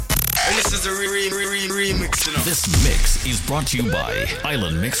This is a remix. You know? This mix is brought to you by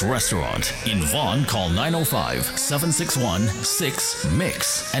Island Mix Restaurant. In Vaughan, call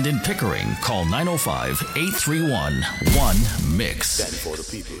 905-761-6MIX. And in Pickering, call 905-831-1MIX. That for the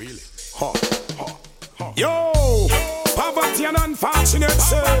people, really. Yo! Poverty and unfortunate,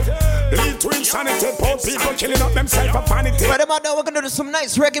 sir. Lead to insanity. Poor people killing up themselves for vanity. Right about now, we're gonna do some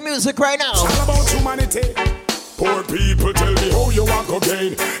nice reggae music right now. It's all about humanity. Poor people, tell me how you want to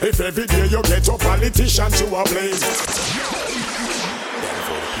gain. If every day you get your politicians to a blame.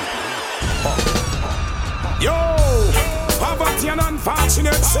 Yo! Poverty and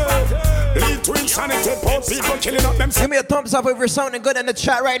unfortunate, sir. Lead to insanity. Poor people killing up themselves. Give me a thumbs up if you're sounding good in the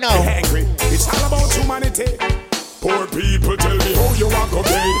chat right now. Angry. It's all about humanity. Poor people, tell me how you want to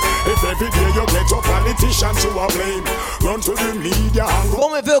gain. If every day you get your politicians to a blame. Run to the media and go.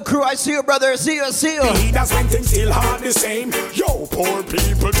 Bowmanville crew, I see you, brother. See you. Leaders when things still hard the same. Yo, poor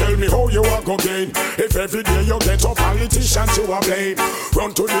people, tell me how you want to gain. If every day you get your politicians to a blame.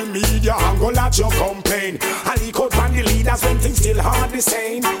 Run to the media and go lodge your complaint. I leak out on the leaders when things still hard the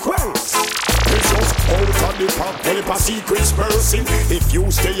same. Well, it's just out of the pop, well, if a secret's bursting. If you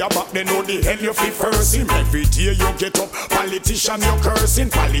stay back, then know the hell you feel first him. Every day you get up, politician you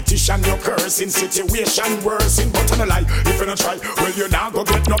cursing. Situation worsening. But on a lie, if you don't try, well, you now go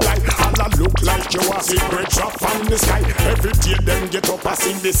get no blight. All I look like you a secret drop from the sky. Every day them get up, I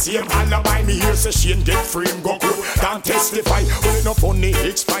sing the same alibi. Me here say Shane get free, go court, can't testify. Well, enough funny,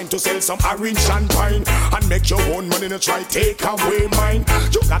 it's fine to sell some orange and pine. And make your own money, no try take away mine.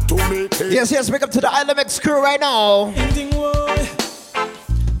 You got to make it. Yes, big up to the Island Mix crew right now. Ending war.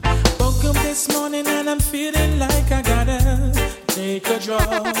 Woke up this morning and I'm feeling like I gotta take a draw.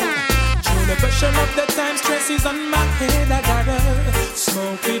 Through the pressure of the time, stress is on my head, I gotta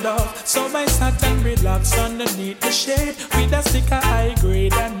smoke it off. So I sat and relax underneath the shade with a stick of high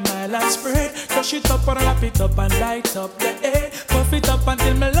grade and mild spread. Crush it up and wrap it up and light up the air. Puff it up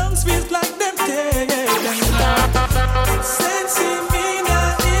until my lungs feel like them dead. Sensing me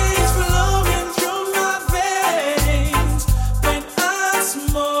now is flowing through my veins. When I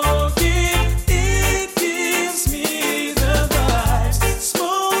smoke it, it gives me the vibes.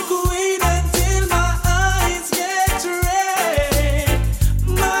 Smoke weed until my eyes get red.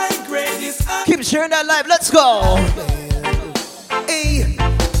 My greatest. Keep sharing that live, let's go. Hey,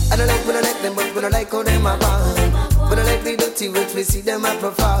 I don't like when I like them, but when I like how them are born. When I like the dirty rich, we see them at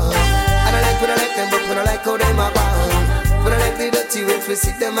perform. I don't like when I like them, but when I like how them are born. When I like the dirty rich, we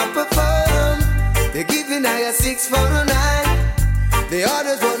see them at perform. They giving I a 6 for a 9. They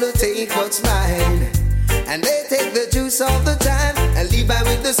always want to take what's mine. And they take the juice all the time and leave by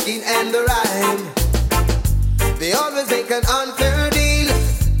with the skin and the rhyme. They always make an unfair deal.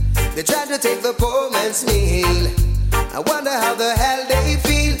 They try to take the poor man's meal. I wonder how the hell they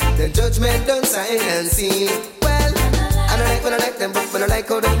feel. The judgment done sign and seal. Well, I don't like when I like them, but when I like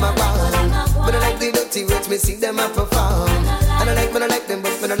how them are born. When I like the dirty rich, me see them a perform. I don't like when I like them,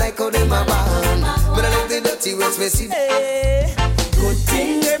 but when I like how them are born. When I like the dirty rich, me see them. Good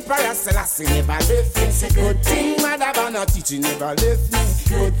thing Emperor Selassie never left me. Good thing Madabana teaching never left me.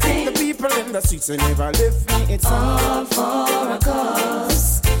 Good thing the people in the streets never left me. It's all for a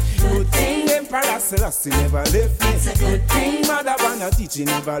cause. Good thing Emperor Selassie never left me. It's a good thing Madabana teaching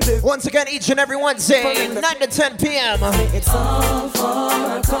never left me. Once again, each and every Wednesday, 9 to 10 p.m. It's all for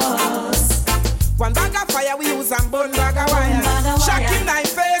a cause. One bag of fire we use and burn bag of wire. Shocking my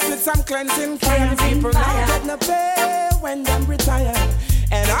face with some cleansing fire. People now get no pay when them retire.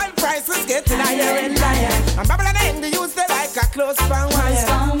 And oil prices getting higher and higher. And Babylon ain't the use they like a close span wire.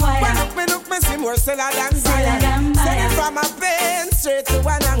 When look, me see more seller than buyer. Selling from a pen straight to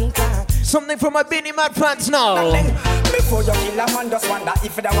an anchor. Something from my Beanie Mad fans now. Before you kill a man, just wonder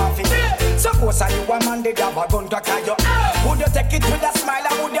if they want it. Suppose you a man, they have a gun to carry you. Would you take it with a smile,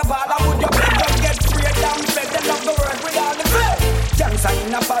 or would you ball, or would you beg them get free down, beg them love the world with all the faith. Jansen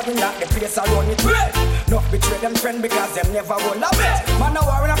in a foreign, not the place around it. No betray them friend because them never run away. Man, I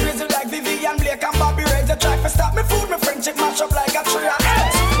war in a prison like Vivian Blake and Bobby Ray. They try to stop me food, my friendship mash up like a tree of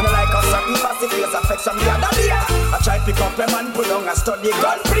eggs. When I like a certain massive face affects some the other day. I try to pick up a man, pull on and study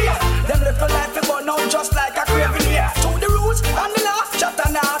gun play. Them live for life, they burn out just like a craving here. To the rules and the law, shut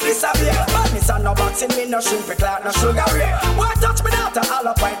and now disappear. Badness and no boxing, me no shrimp, cloud, no sugar ray. Why touch me not to all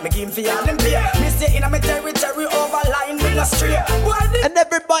a pint, me give him for all them play. Me stay in a me territory over line, me no stray. And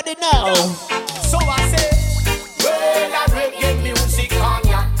everybody now. So I say, well, I reggae music on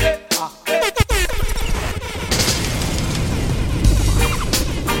ya.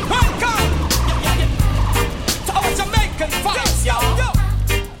 Welcome to our Jamaican vibes, yo.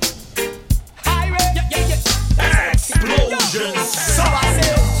 Highway, explosions. So I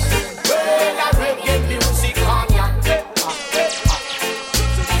say, well,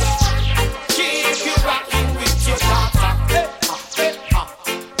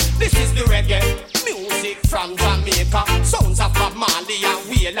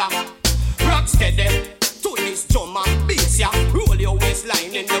 sailor. Rock steady to this drum and bass, yeah. Roll your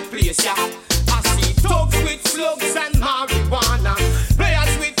waistline in the place, yeah. I see thugs with slugs and marijuana,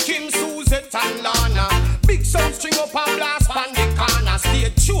 players with Kim, Suzette and Lana. Big sound string up and blast on the corner.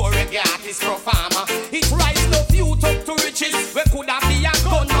 Stay true reggae artist performer. It rise love youth up to riches. We could have be a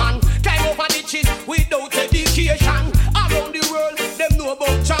gunman, climb over ditches without education. Around the world, them know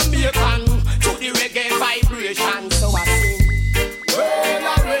about Jamaican. To the reggae vibration. So I sing, well,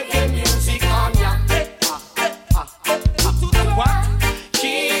 a reggae music on ya. What?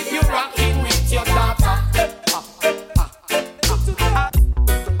 Keep you rocking with your daughter.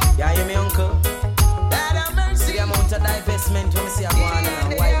 Yeah, you me uncle. See the amount of divestment when we see a one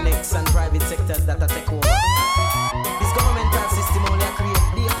and white necks and private sectors that are take over. This governmental system only create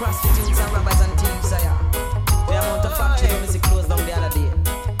the prostitutes and robbers and thieves. The amount of factories when we see closed down the other day.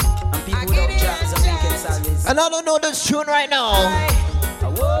 And people without jobs and making salaries. And I don't know this tune right now.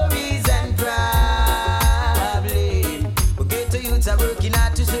 Worries and problems. We get to youths are working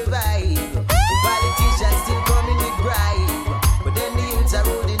hard to survive. The politicians still coming with bribe. But then the youths are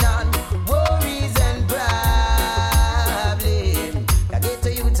holding on. Worries and problems. I get to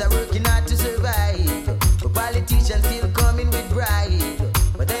youths are working hard to survive. But politicians still coming with bribe.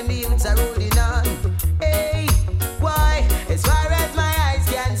 But then the youths are holding on. Hey, why? As far as my eyes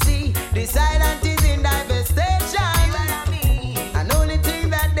can see, the silent is in devastation. And only thing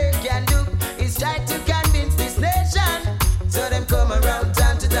that they can do is try to convince this nation. So them come around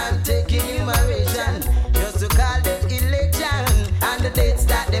time to time taking enumeration just to call them election. And the dates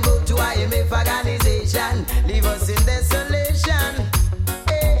that they move to IMF organization leave us in desolation.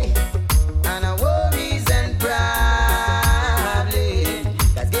 Hey, and our worries and problems.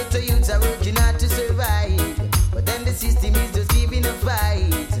 Cause ghetto youths are working hard to survive. But then the system is just giving a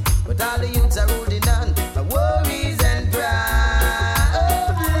fight. But all the youths are holding on. Our worries and problems.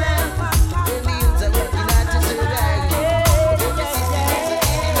 Then the youths are working hard to survive. But then the system is just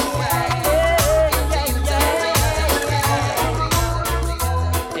giving a fight.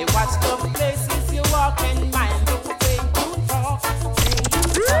 Hey, watch the places you walk and mind the way you talk.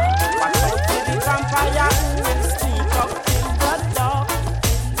 Watch out to the vampire who will sneak up in the dark.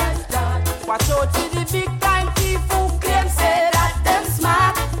 Watch out to the big time thief who claim say that them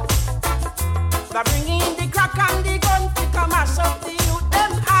smart. They're bringing the crack and the gun to come mash up the youth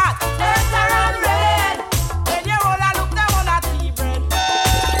them heart. Later and red. When you all a look them on a tea bread.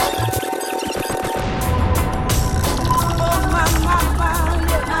 Oh mama,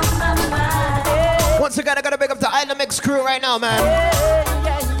 Once again, I gotta big up the Island Mix crew right now, man.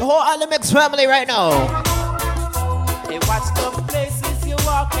 The whole Island Mix family right now. Hey, watch the places you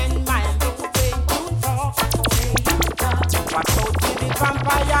walk and mind the way you talk. Watch out to the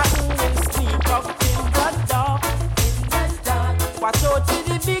vampire who will sneak up in the dark. Watch out to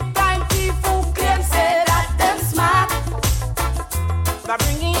the big time thief who claim say that them smart. They're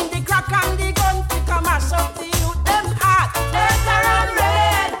bringing the crack and the gun to come mash up the youth them heart. Later and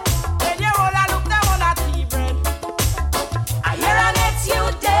red. When you all a look them on a tea bread. I hear an ex you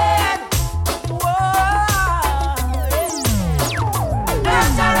dead.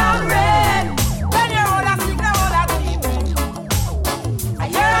 Later and red. When you all a stick them on a tea bread. I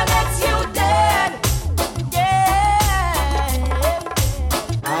hear an ex you dead. Yeah.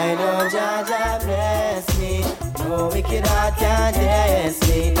 I know Jaja bless me. No wicked heart can test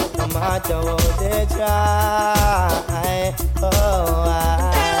me. No matter what they try. Oh, I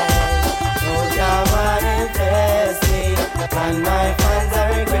know Jah manifest me. And my fans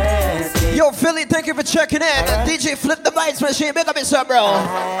are regress me. Yo, Philly, thank you for checking in. DJ Flip the Bites Machine, big up yourself, bro.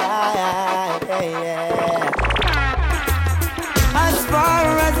 As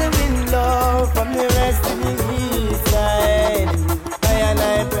far as the window from the rest of the east side, I and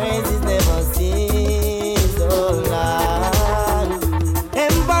I praise his never cease, oh Lord.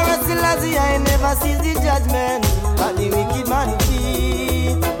 Emperor Selassie, I never sees the judgment, but the wicked man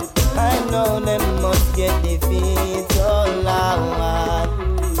feet. I know them must get defeat, oh Lord.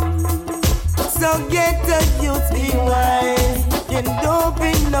 So get the youth, be wise, and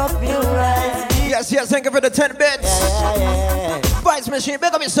open up your eyes. Yes, thank you for the 10 bits. Vice Machine,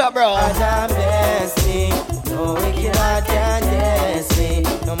 big up yourself, bro. God bless me. No wicked heart can test me.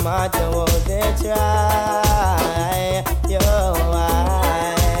 No matter what they try. Yo,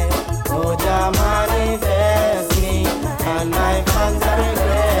 oh, Jah manifest me. And my fans are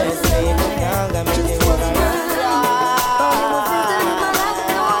regress me. Young and me, they wanna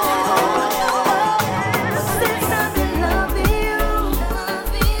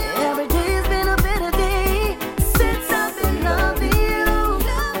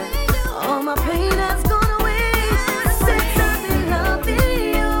All my pain has gone away. Since I've been loving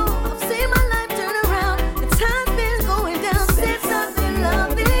you.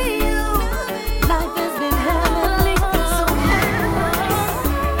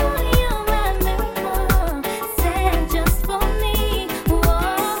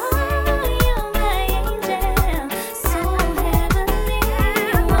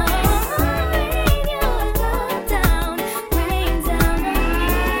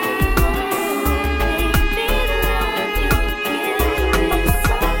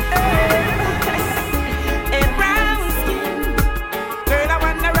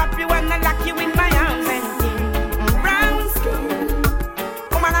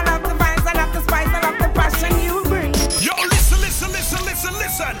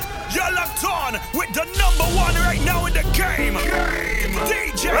 You're locked on with the number one right now in the game.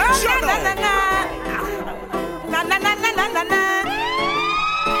 DJ Jono. Na na na na na na na.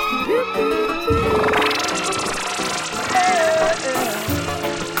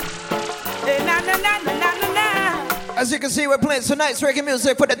 As you can see, we're playing some nice reggae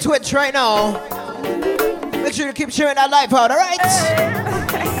music for the Twitch right now. Make sure you keep sharing that live out, alright?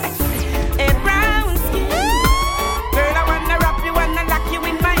 Hey, brown skin. Girl, I wanna wrap you, wanna lock you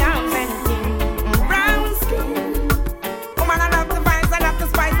in my arms and ting. Brown skin. Woman, I love the vibes, I love the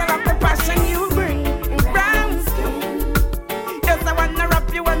spice, I love the passion you bring. Brown skin. Yes, I wanna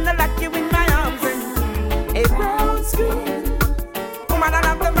wrap you, wanna lock you in my arms and ting. Hey, brown skin. Woman, I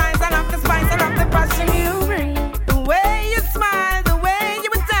love the vibes, I love the spice, I love the passion you bring. The way you smile, the way you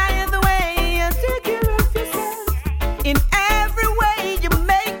attire, the way you take care of yourself. In every way you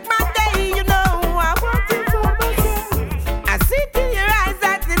make my day, you know I want you for myself. I see to your eyes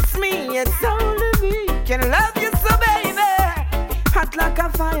that it's me, it's only me can love you so, baby. Hot like a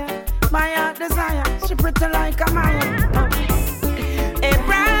fire, my heart desire. She pretty like a Maya. A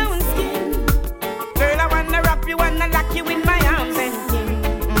brown skin, girl, I wanna wrap you, wanna lock you in my arms and ting.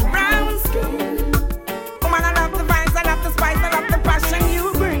 Brown skin, woman, I love the vibes, I love the spice, I love the passion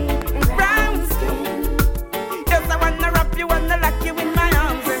you bring. Brown skin, yes, I wanna wrap you, wanna lock you in my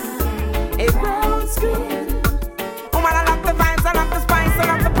arms and a brown skin. Woman, I love the vibes, I love the spice, I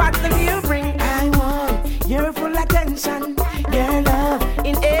love the passion you bring. I want your full attention, your love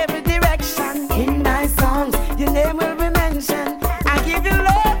in every direction. In my songs, your name will be mentioned. I give you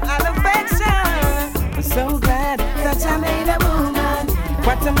love and affection. I'm so glad that I made a woman.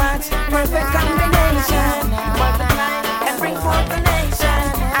 What a match, perfect combination. Multiply and bring forth the nation.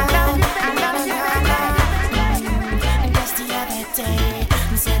 I love you, I love you, I love you. And just the other day,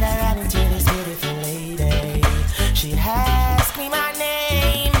 said I ran into this beautiful lady. She asked me my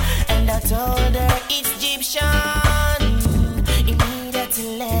name, and I told her it's Egyptian.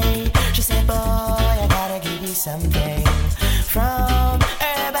 Immediately, she said, boy, I gotta give you something from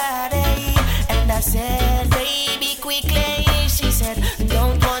her body. And I said, baby, quickly. She said,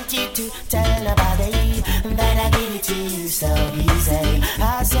 don't want you to tell nobody that I give it to you so easy.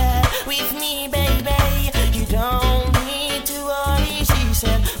 I said, with me, baby, you don't need to worry. She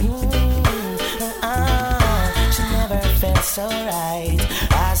said, she never felt so right.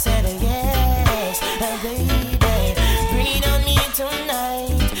 I said, yes, baby, bring it on me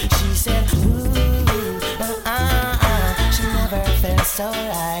tonight. She said, she never felt so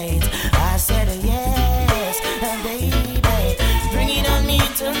right. I said, yes, baby, bring it on me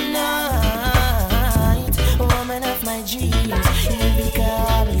tonight. Woman of my dreams, you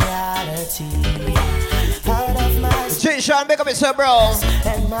become reality. Out of my Jay Sean, big up yourself, bro.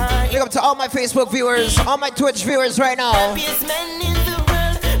 and my Big up to all my Facebook viewers, all my Twitch viewers right now. happiest man in the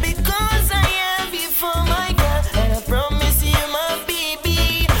world, because I have you for my girl, and I promise you, my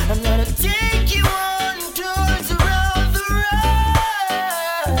baby, I'm gonna take you on tours around the world.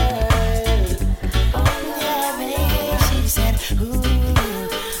 Oh yeah, baby, she said,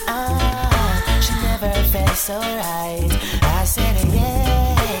 she never felt so right. I said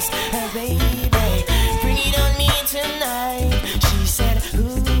yes, baby, bring it on me tonight. She said,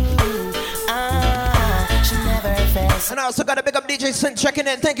 she never felt so And I also got to big up DJ Sin checking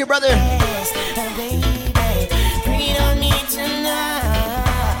in. Thank you, brother. yes, baby, bring it on me tonight.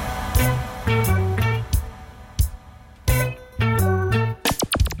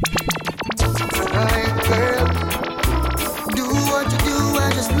 Alright, girl. Do what you do,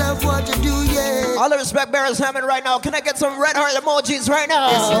 I just love what you do, yeah. All the respect bearers having right now. Can I get some red heart emojis right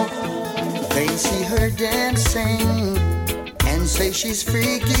now? They see her dancing and say she's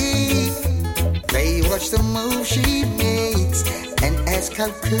freaky. They watch the move she makes and ask how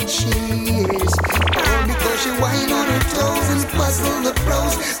good she is. All because she whine on her toes and puzzle the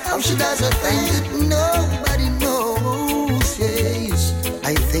pros. How she does her thing that nobody knows. Yes,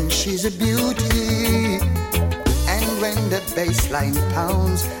 I think she's a beauty. And when the bassline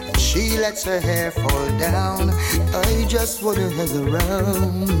pounds, she lets her hair fall down. I just wanna hang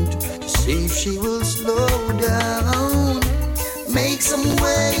around to see if she will slow down. Make some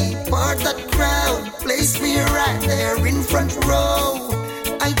way, part that crowd. Place me right there in front row.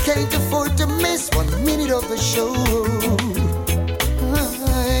 I can't afford to miss 1 minute of the show.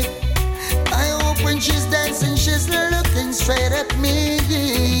 I hope when she's dancing, she's looking straight at me.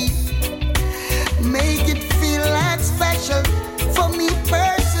 Make it feel like special for me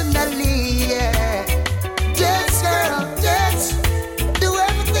personally, yeah. Dance, girl, dance. Do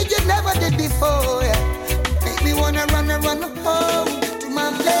everything you never did before, yeah. Make me wanna run home to my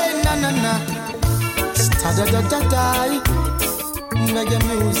bed. Na na na, da da da da da. Reggae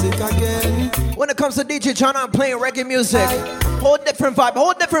music. music again. When it comes to DJ John, I'm playing reggae music. Whole different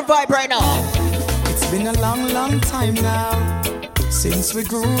vibe right now. It's been a long, long time now since we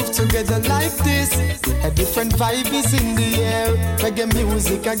groove together like this. A different vibe is in the air. Reggae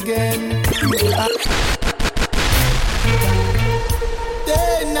music again.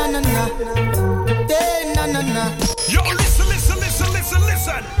 Day na na na. Day na na na. Yo, listen.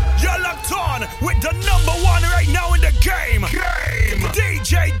 You're locked on with the number one right now in the game.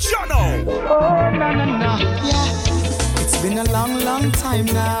 DJ Jono. Oh, na na na. Yeah. It's been a long, long time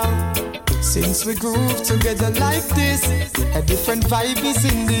now since we groove together like this. A different vibe is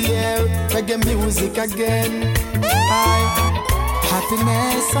in the air. Reggae music again.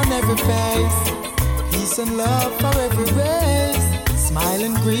 Happiness on every face. Peace and love for every race. Smile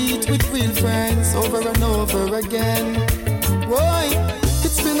and greet with real friends over and over again. Boy,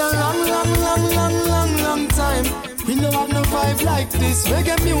 it's been a long time. We don't have no vibe like this.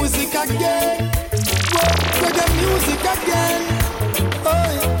 Reggae music again. Whoa, reggae music again.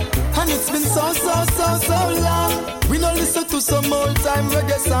 Oh, and it's been so long. We don't listen to some old time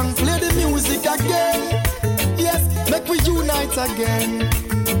reggae song. Play the music again. Yes, make we unite again.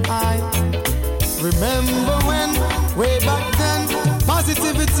 I remember when, way back then,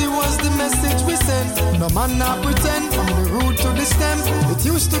 positivity was the message we sent. No man not pretend, from the root to the stem. It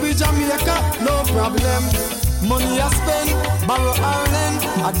used to be Jamaica, no problem. Money I spend, borrow or lend.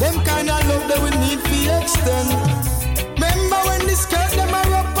 And them kind of love that we need to extend. Remember when the skirt them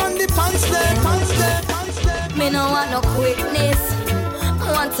are up on the pants there. Me no want no quickness.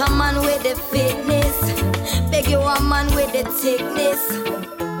 I want a man with the fitness. Beg you a man with the thickness.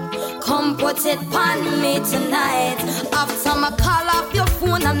 Come put it on me tonight. After my call off your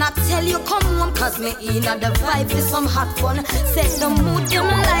phone and I tell you come home, cause me in the vibe for some hot fun. Set the mood, dim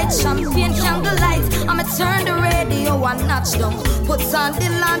light, champagne, candle light. I'ma turn the radio and notch down. Put on the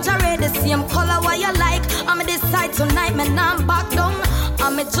lingerie, the same color what you like. I'ma decide tonight, man, I'm back down.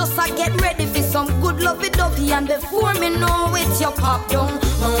 I'ma just get ready for some good lovey-dovey. And before me know it, you pop down.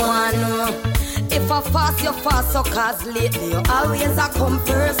 No one know. If I fast, you fast, so cause lately you always a come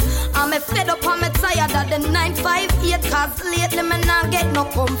first. I'm fed up, I'm tired of the 958, cause lately me not get no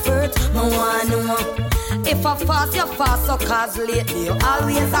comfort. No one know. If I fast, you fast, so cause lately you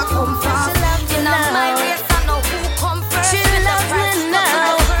always a come first. In my race, I know who come first. She loves me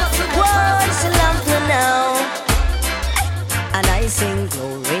now. Whoa, she loves me now. And I sing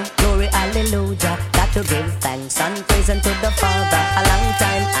glory, glory, hallelujah. Got to give thanks and praise unto the Father. A long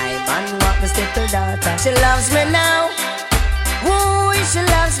time I'm on walk with little daughter. She loves me now. Woo, she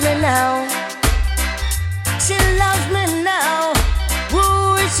loves me now. She loves me now.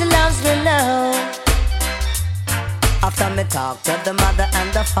 Woo, she loves me now. After me talk to the mother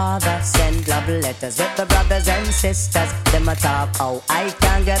and the father, send love letters with the brothers and sisters. Them a talk how I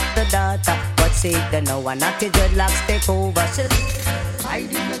can get the daughter, but see they know one naughty dreadlocks take over. I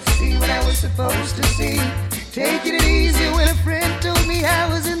did not see what I was supposed to see. Taking it easy when a friend told me I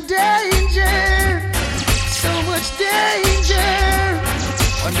was in danger. So much danger.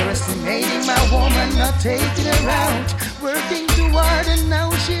 Underestimating my woman, not taking her out. Working too hard and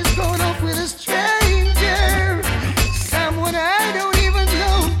now she's gone off with a stranger. Someone I don't even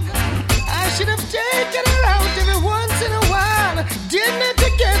know. I should have taken her out every once in a while. Dinner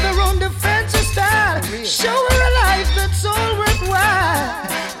together on the fancy style. Show her a life that's all worthwhile.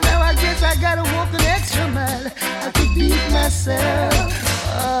 Now I guess I gotta walk an extra mile. I could beat myself.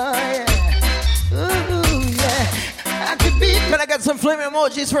 Oh yeah. Ooh yeah. I could beat. Can I get some flame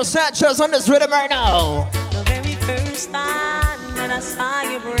emojis for Sanchez on this rhythm right now? The very first time that I saw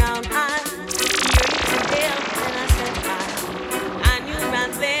your brown eyes, you're there, and I said hi. I knew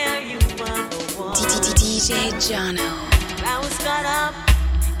right there you were the one. DJ Jono. I was caught up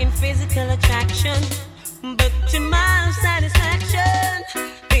in physical attraction, but to my satisfaction,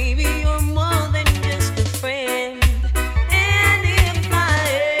 baby, you're more than just a friend. And if I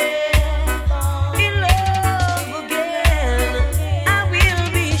am in love again, I will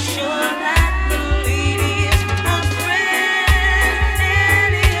be sure that the lady is my friend.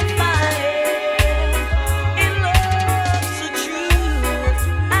 And if I am in love so true,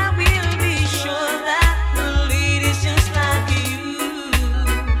 I will be sure that the lady's just like you.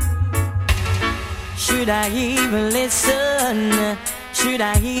 Should I even listen? Should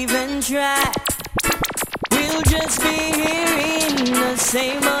I even try? We'll just be hearing the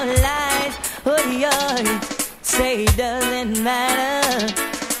same old lies. Oh, yeah. Say it doesn't matter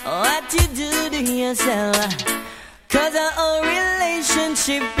what you do to yourself, 'cause our whole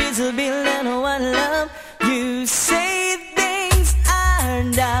relationship is built on one love. You say things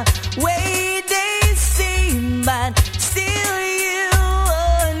aren't the way they seem, but still you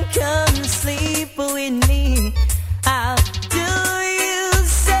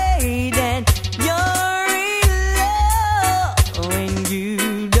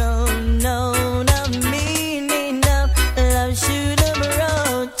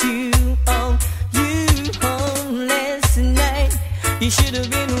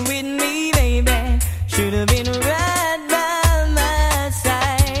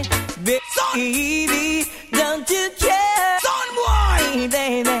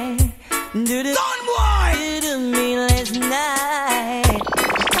baby. Do the Son boy. Do the me last night.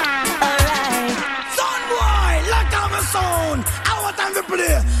 Alright. Son boy, lock down the sound. Our time to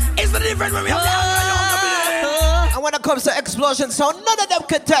play. It's the difference when we have the young and when it comes to explosion sound, none of them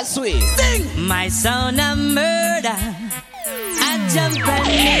can test we. Sing. My sound of murder. I jump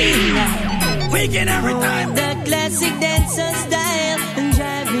and Wicked every time. The classic dancer style,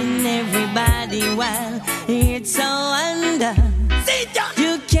 driving everybody wild. It's so under.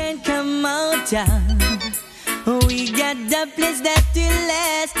 You can't come out, we got the place that will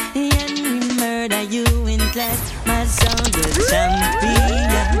last, and we murder you in class. My sound is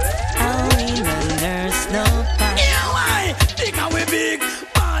champion. I will not nurse no pain. Yeah, why? Think how we big,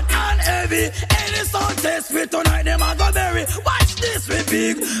 bad and heavy. Any sound test with tonight, them a go berry. Watch this, we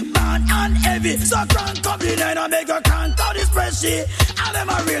big, bad and heavy. So crank up the line and make a crank out this spreadsheet. All them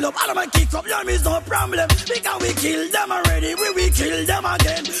a reel up, all them a kick up, there is no problem. Because we kill them already, we will kill them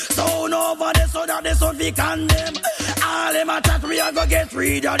again. So no over there, so that they so we condemn. All them a chat, we a go get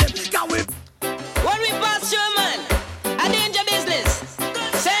rid of them. Can we? When we pass your man, a danger business.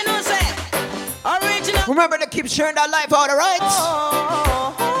 Say no say. Original. Remember to keep sharing that life out, alright?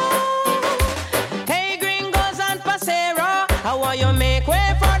 Hey, gringos and pasero, how will you make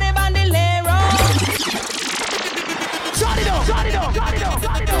way for the bandolero? Shut it up, shut it up, shut it up,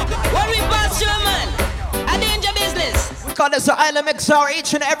 shut it up. When we pass your man, a danger business. We call this the Island Mix Hour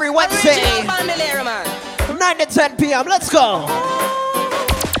each and every Wednesday. Original bandolero, man. From 9 to 10 p.m. Let's go.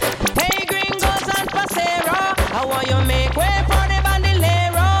 Hey, gringos and pasero, how will you make way for the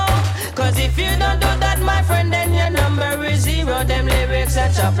bandolero? Cause if you don't do that, my friend, then your number is 0. Them lyrics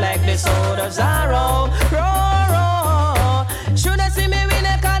are chopped like the sword of Zorro. Should I see me win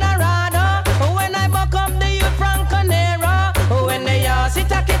a Colorado? When I buck up the youth from Conero. When they all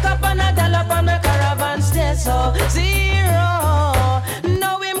sit a kick up and a gallop on the caravan stay so 0.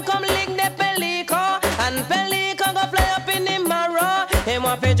 Now him come lick the Pelico, and Pelico go play up in the marrow. Him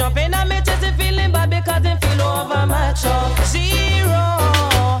want to jump in and me chest, he feeling bad because he feel over macho. 0.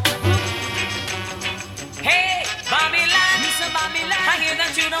 Hey, Babylon, Mr. Babylon, I hear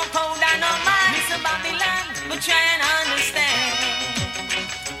that you don't hold down no mind, Mr. Babylon, but try and understand.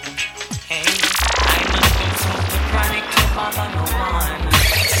 Hey, I must go smoke the chronic to bother no one.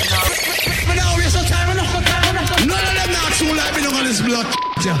 But now we're so time enough. None of them not too like me, on this blood.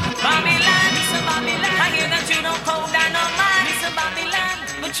 Babylon, Mr. Babylon, I hear that you don't hold down no mind, Mr. Babylon,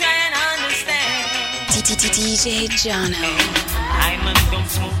 but try and understand. DJ Jono. I must go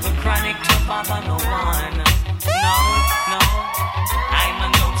smoke the chronic to bother no one. No. I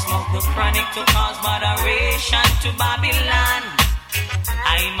must go smoke the chronic to cause moderation to Babylon.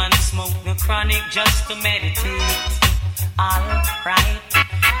 I must smoke the chronic just to meditate. Alright.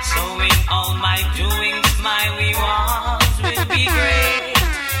 So in all my doings, my rewards will be great.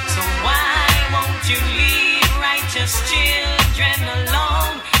 So why won't you leave righteous children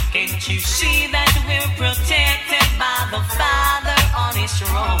alone? Can't you see that we're protected by the Father on His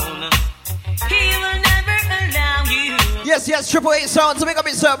throne? He will never allow you. Yes, Triple A sounds, so make up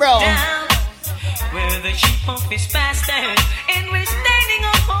yourself, bro. Down where the sheep of His pastures, and we're standing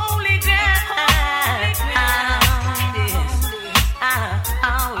on holy ground.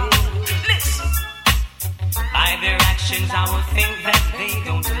 Listen, by their actions, I will think that they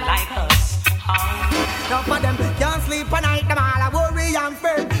don't like us. Now for them can't sleep at night, them all a worry and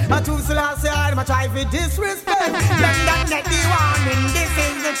fear. I choose to last year, I try for disrespect. Them that net the warning, this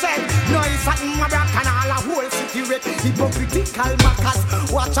is the check. Noise at my back and all a whole city wreck. Hypocritical mockers,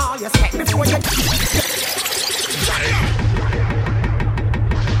 watch all your step before you.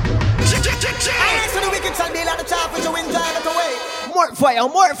 So the wicked shall be like the chaff which you enjoy it away. More fire.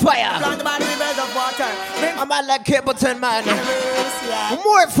 Plant the body rivers of water. I'm a like Capleton, man.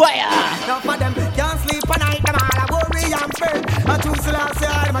 More fire. Now for them can't sleep at night, them all a worry and fear. I choose to last year,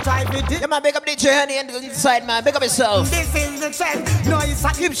 I try for this. Yeah, man, big up DJ Henny inside, man. Big up yourself. This is the check. Noise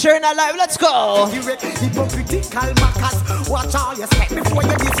at keep sharing that live. Let's go. Hypocritical mockers, watch all your step before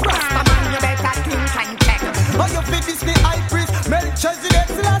you disrupt. The man, you better think and check. Oh, you fit this the high priest. Melchizedek,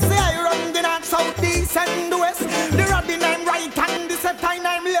 Selassie, I run the north, south, east, and the west. The Robin I'm right and the Septine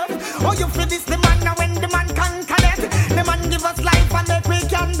I'm left. Oh, you fit this the man now when the man can connect. The man give us life and make we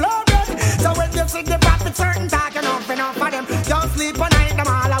can blow breath. So when you see the prophet certain talk enough for them. Don't sleep at night, them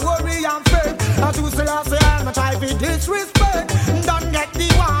all a worry and fear. I choose Selassie, I'm try for disrespect. Don't get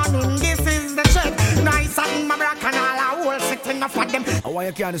the warning, this is the check. Nice and my rock and all a whole sick enough for them. Why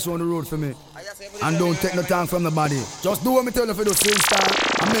you can't just on the road for me? And don't take no time from the body. Just do what me tell you for the same style.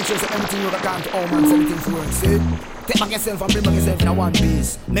 And make sure that everything you can to all man, so everything for work. See? Take back yourself and bring back yourself in a one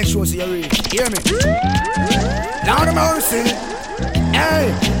piece. Make sure you're real. Hear me? Lord of mercy.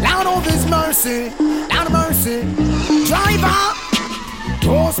 Hey, Lord of His mercy, Lord of mercy. Driver,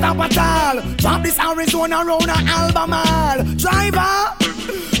 don't stop at all. Drop this Arizona round a Albemarle. Driver,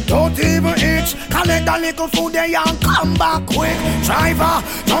 don't even itch. Collect a little food there and come back quick. Driver,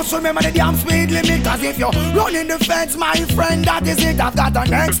 just remember the damn speed limit. Cause if you're running the fence, my friend, that is it. I've got an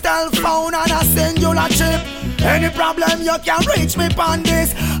Nextel phone and a singular chip. Any problem you can reach me on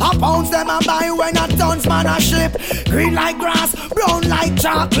this. I pounds them and buy when a tons man a ship. Green like grass, brown like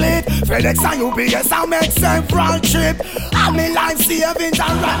chocolate. FedEx and UPS I make several trip. And me life savings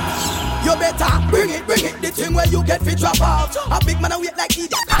and rap. You better bring it, the thing where you get fit drop out. A big man a wait like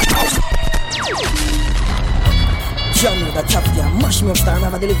idiot. John, the tough guy, mash me up star,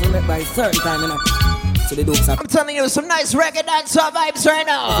 never deliver me by third time, you know. So the dopes are. I'm telling you, some nice reggae dancehall vibes right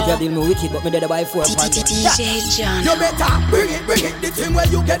now. If you deal me wicked, but me dead by 4 pounds. DJ John. You better bring it, the thing where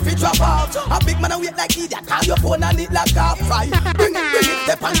you get fit drop out. A big man a wait like idiot, call your phone and it like a fry. Bring it,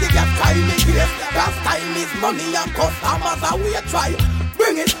 step on the gas, time is here. Gas time is money and customers are we try.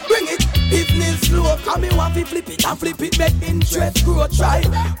 Bring it, business slow. Come in want to flip it and flip it, make interest grow. Try,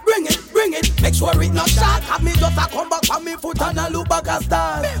 bring it, make sure it not short. Have me just a come back from me foot and a look back a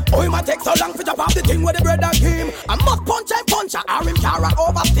star. Oh, it might take so long to jump off the thing with the bread and cream. I must punch or him carry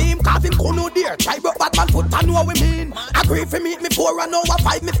over steam. Cause him could no dare try broke bad man foot and know what we mean. Agree for meet me 4 and over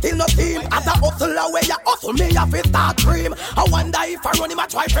 5, me still not team. As a hustler where you hustle me, I feel start dream. I wonder if I run him, I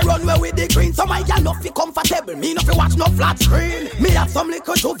try to run where with the green. So my girl not feel comfortable, me not feel watch no flat screen. Me have some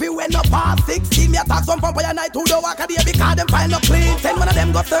little juvie when up past 16. Me attack some from boy night to the walk of the because them file no clean. 10 one of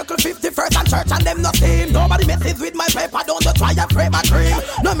them go circle 51st and church and them not seen. Nobody messes with my paper, don't try and frame a cream.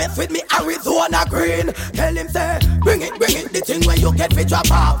 No mess with me Arizona green. Tell him say, bring it, the thing where you get fit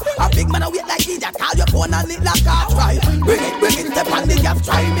drop off. A big man a wait like idiot, call your phone and lit like a try. Bring it, step on the gas,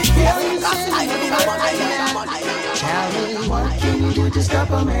 try me here. Tell me what can you do to stop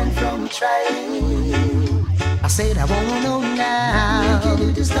a man from trying? I said I wanna know now. What can you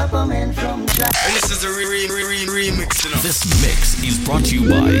do to stop a man from trying? And this is a remix, you know. This mix is brought to you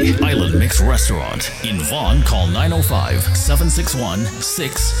by Island Mix Restaurant. In Vaughan, call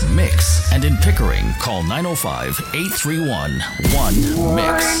 905-761-6MIX. And in Pickering, call 905-831-1MIX.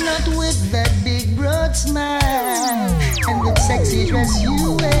 Why not with that big broad smile and the sexy dress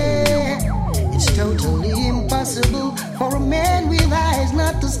you wear? It's totally impossible for a man with eyes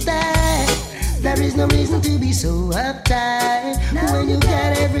not to stare. There is no reason to be so uptight when you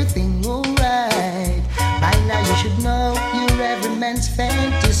got everything alright. By now you should know you're every man's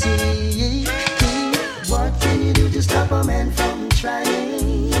fantasy. What can you do to stop a man from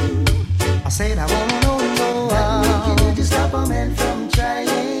trying? I said I wanna know. What can you do to stop a man from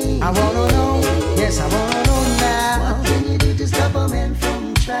trying? I wanna know. Yes, I wanna know now. What can you do to stop a man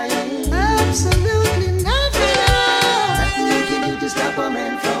from trying? Absolutely nothing. Nothing you can do to stop a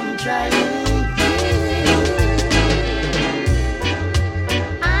man from trying.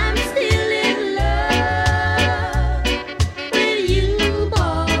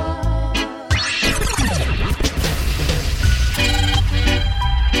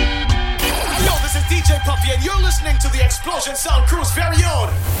 And you're listening to the Explosion Sound Crew's very own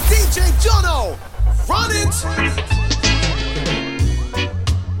DJ Jono. Run it!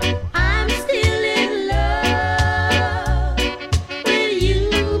 I'm still in love with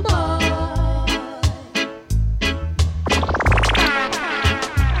you, boy.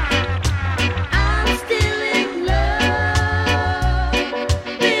 I'm still in love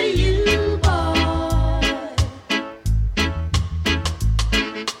with you, boy.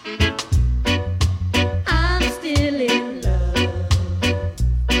 I'm still in love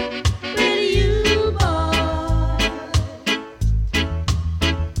with you, boy.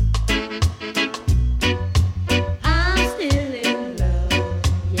 I'm still in love.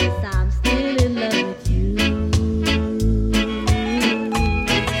 Yes, I'm still in love with you.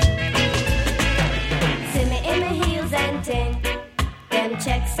 See me in my heels and ting. Them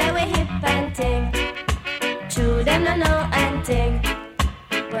checks say we hip and ting. True, them no know and ting.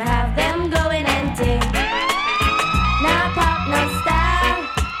 We have them going and ting. Now pop, no style.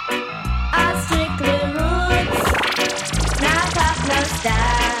 All strictly roots. Now pop, no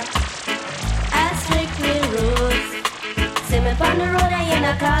style. All strictly roots. See me on the road and you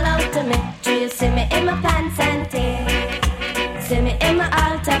not call out to me. Do you see me in my pants and ting? See me in my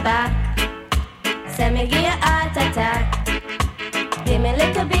altar back. See me give you heart attack. Give me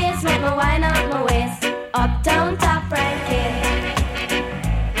little bass, make me wind up my waist. Uptown top ranking.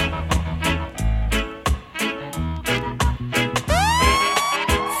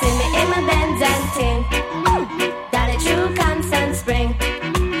 See me in my Benz and ting. Daddy true Constant Spring.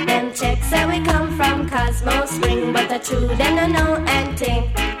 Them checks say we come from Cosmo Spring. But the true them no know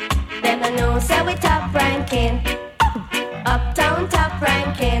ranking. Uptown top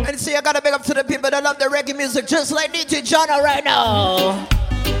ranking. And see, I gotta big up to the people that love the reggae music just like DJ Jono right now.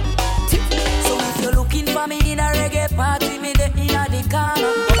 So if you're looking for me in a reggae party, me the in the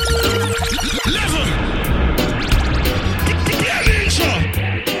corner.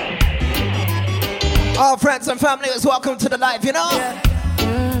 All friends and family is welcome to the live, you know?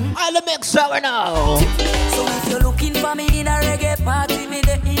 I'll mix right now. So if you're looking for me in a reggae party, me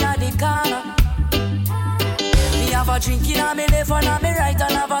the in the corner. Me have a drink in a me left and a me right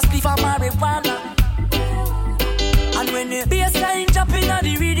and have a spliff of marijuana. And when the bassline jump in a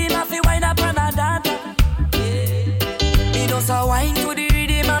the rhythm, I feel wind up and a dance. Yeah. Me just a wine to the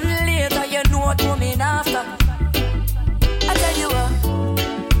rhythm and later you know what coming after. I tell you what,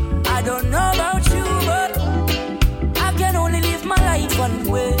 I don't know about you, but I can only live my life one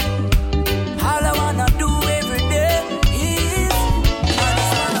way. All I wanna do every day is I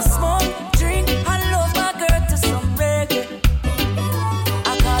just wanna smoke, drink, and love my girl to some reggae.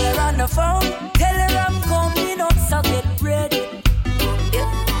 I call her on the phone, tell her I'm coming up, so get ready. Yeah.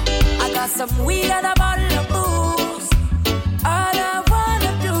 I got some weed and a bottle of booze. All I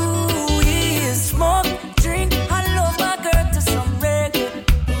wanna do is smoke, drink, and love my girl to some reggae.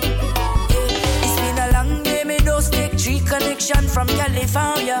 Yeah. It's been a long day, me just take 3 connection from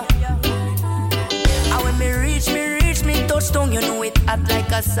California. And when me reach me touchdown, you know it hot like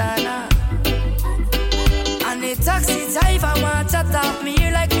a sauna. And the taxi driver want to talk me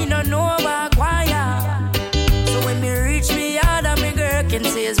like me no know about choir. So when me reach me yard and me girl can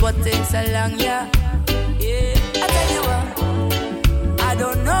say is what takes so long, yeah. Yeah, I tell you what, I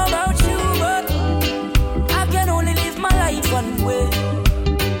don't know about you, but I can only live my life one way.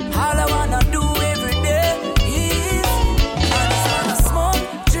 All I wanna do every day is I just wanna smoke,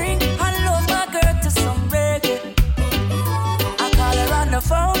 drink, and love my girl to some reggae. I call her on the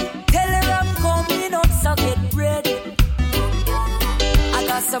phone, tell her I'm coming up, so get ready. I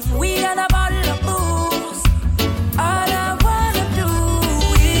got some weed and a bottle of booze. All I wanna do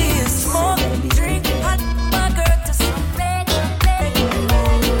is smoke, drink, and my girl to some reggae.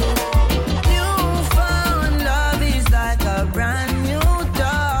 Newfound love is like a brand new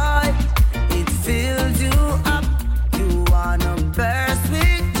toy. It fills you up, you wanna burst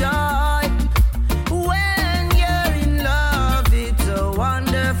with joy. When you're in love, it's a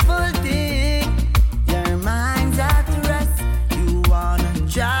wonderful thing. Your mind's at rest, you wanna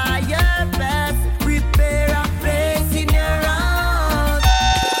try your best. Prepare a place in your heart.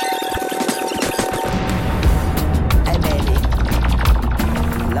 Hey baby,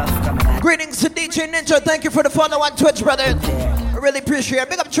 love come back. Greetings to DJ Ninja. Thank you for the follow on Twitch, brother. I really appreciate it.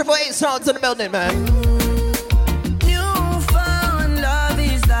 Big up Triple A Sounds in the building, man. Newfound love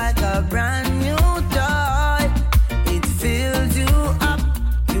is like a brand new toy. It fills you up,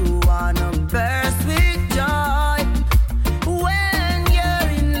 you wanna burst with joy. When you're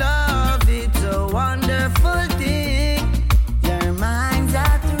in love, it's a wonderful thing. Your mind's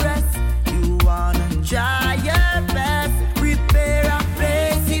at rest, you wanna try your best. Prepare a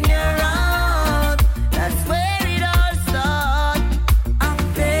place in your heart, that's where it all starts. A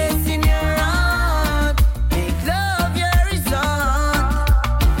place in your heart, make love your resort.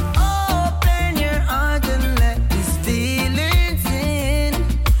 Open your heart and let these feelings in.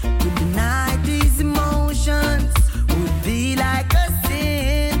 Good night, these emotions would be like a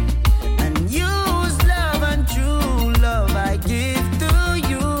sin. And use love and true love I give to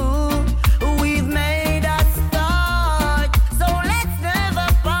you. We've made a start, so let's never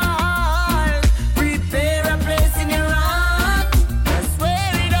part. Prepare a place in your heart, that's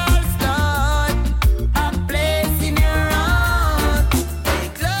where it all starts. A place in your heart,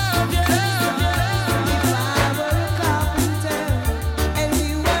 make love your love. If I were a carpenter and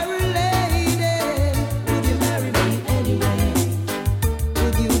you were a lady, would you marry me anyway?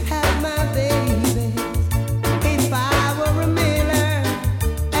 Would you have my baby? If I were a miller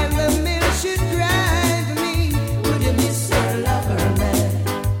and the mill should drive me, would you miss your lover, man?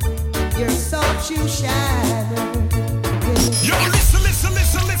 Your soul should shatter. Yo, listen.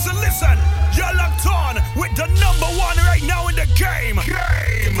 You're locked on with the #1 right now in the game.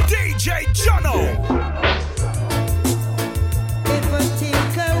 DJ Jono. If a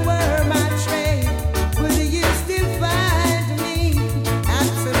tinker were my trade, would you still find me?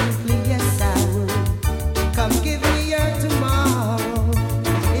 Absolutely, yes, I would. Come give me your tomorrow.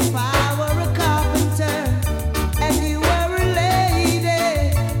 If I were a carpenter and you were a lady,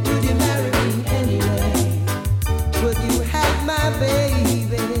 would you marry me anyway? Would you have my baby?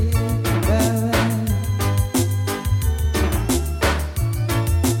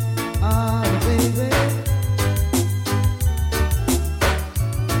 Oh, baby.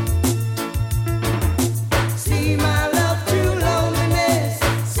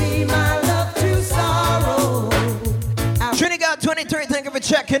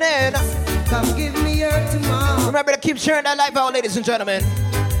 checking in. Come give me your tomorrow. Remember to keep sharing that life out, ladies and gentlemen.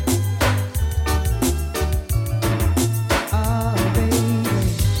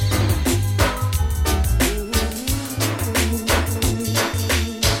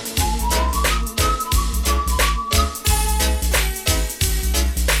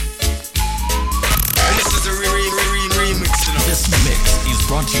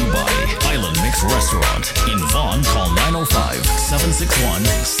 Brought to you by Island Mix Restaurant. In Vaughan, call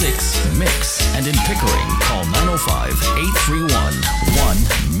 905-761-6MIX. And in Pickering, call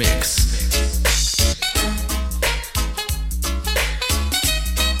 905-831-1MIX.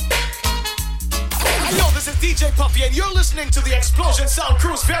 Hey yo, this is DJ Puffy and you're listening to the Explosion Sound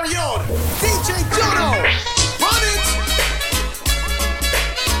Crew's very own DJ Jono. Run it!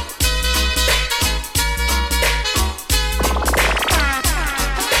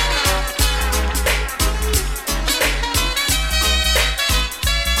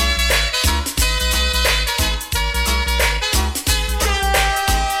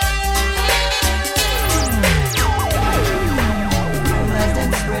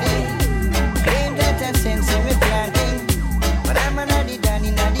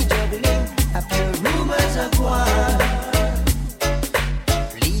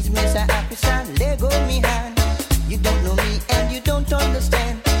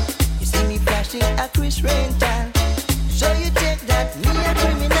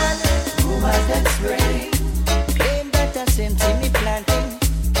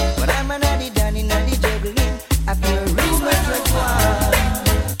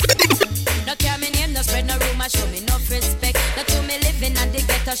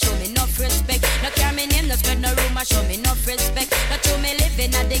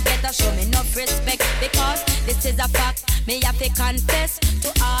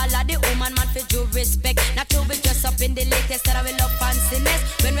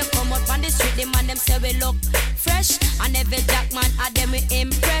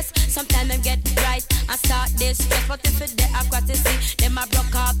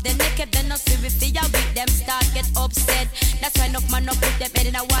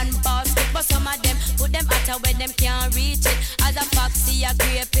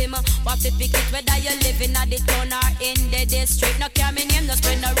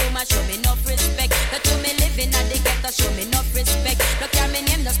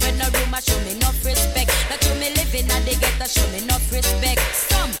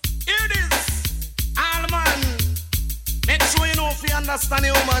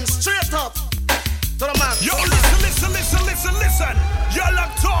 Listen. You're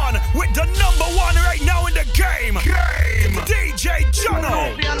locked on with the number one right now in the game. DJ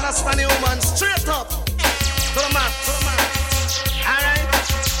Jono. We understand the woman straight up. To the man. Alright.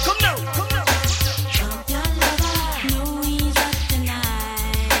 Come now. Champion lover, no ease up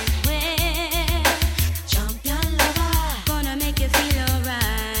tonight. Well, champion lover, gonna make you feel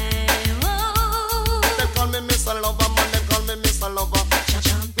alright. Whoa. They call me Mr. Lover, man. They call me Mr. Lover.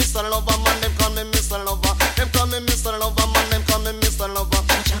 Mr. Lover, man. They call me Mr. Lover. They call me Mr. Lover, man. They call me Mr. Lover.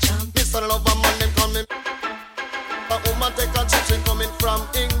 Mr. Lover, man. They call me. A woman take a trip, she coming from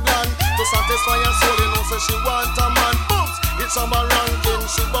England to satisfy her soul. You know, so she want a man. Boots, it's a ranking.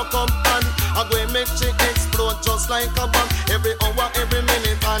 She buck up and I go make she explode just like a bomb. Every hour, every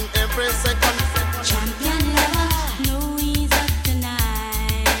minute, and every second. Champion lover, no ease up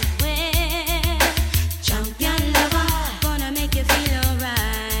tonight. Well, champion lover, gonna make you feel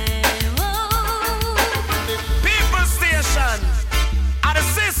alright. Whoa. People Station, at the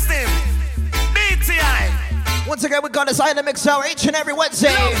system, BTI. Once again, we got this Island Mix Hour each and every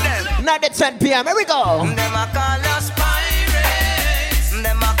Wednesday, 9 to 10 p.m. Here we go. Them a call us pirates.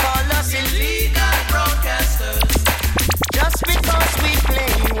 Them a call us illegal broadcasters. Just because we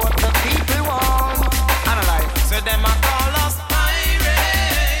play what the people want. Analyze. So them a call us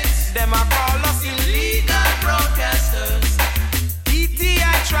pirates. Them a call us illegal broadcasters.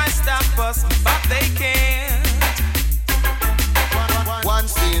 ETI try stop us, but they can't. One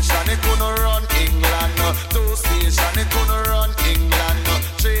station, it couldn't run England. Two station, it couldn't run England.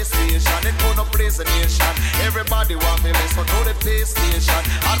 Three station, it couldn't place the nation. Everybody want me listen to the PlayStation.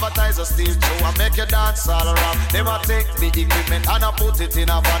 Advertisers still show and make you dance all around. They want take the equipment and I put it in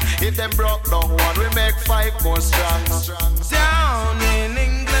a van. If them broke down one, we make 5 more strong. Down in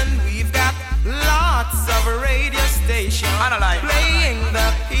England, we've got lots of radio stations playing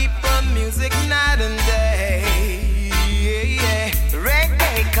the people music night and day.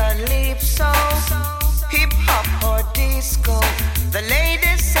 Reggae, calypso, hip hop or disco. The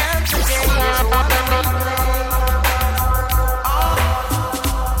latest sound today.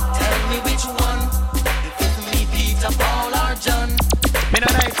 Tell me which one. If it's me, Peter, Paul, or John. Me no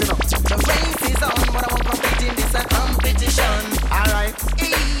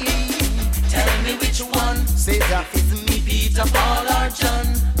If it's me, Peter, Paul, or John.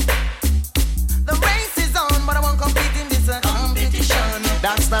 The race is on, but I won't compete in this competition.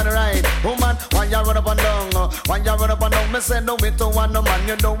 That's not right, woman. When you run up and down, when you run up and down, me say no it to one no man.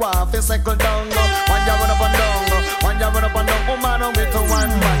 You don't want to cycle down. When you run up and down, when you run up and down, woman, no it to one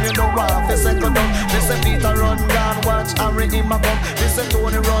man. You don't want to cycle down. Me say Peter run down, watch Harry him a come. Me say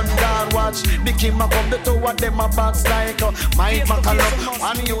Tony run down, watch Nicky a come. The two of them a box like Mike McCallum.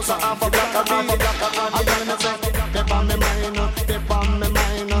 One use a half a black and half a black. I'm gonna say, step on me mind, step on me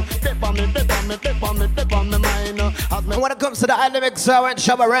mind, step on me, step on me, step on me, step on me mind. And when it comes to the Island Mix Hour and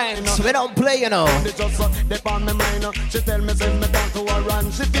Shabba Ranks, we don't play, you know. She tell me, send me down to her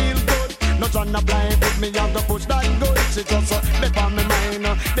run, she feel good. No trying to blind, put me out to push that good. She just dip on me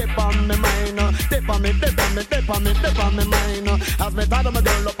mind, dip on me mind, dip on me, dip on me, dip on me, dip on me mind. As me tired of my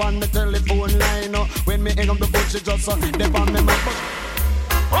girl up on the telephone line. When me hang up the phone, she just dip on me mind.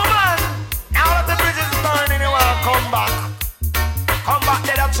 Woman, now that the bridge is burning, you wanna come back. Come back,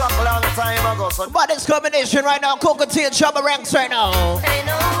 they don't talk a long time ago. So. But this combination right now, Cocoa Tea and Shabba Ranks right now. Ain't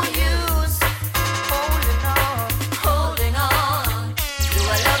no use holding on to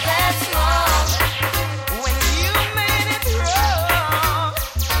a love that's wrong. When you made it wrong,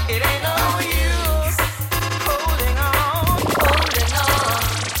 it ain't no use holding on to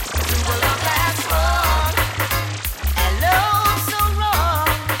a love that's wrong. And love's so wrong.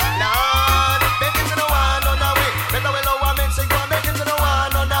 Lord, make it to the one on the way. Better we know what makes it go. Make it to the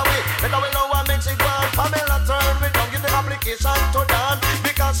one on the way. Better we know what makes it go. Pamela turn we don't give the application to Dan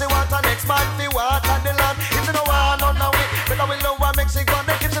because she want an next man fi water the land. It's in the one on the way. Better we know what makes it go.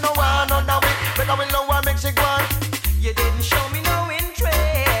 Make it to the one on the way. Better we know what makes it go. You didn't show me no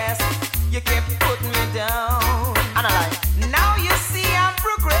interest. You kept putting me down. And I like. Now you see I'm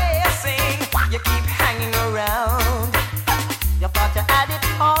progressing. You keep hanging around. You thought you had it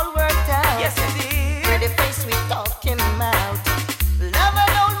all worked out. Yes, you did. Pretty face we talking about. Love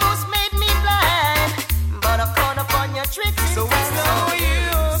had almost made me blind, but I caught up on your tricks. So it's no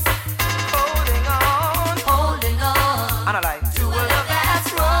use holding on. And I like. To a love that's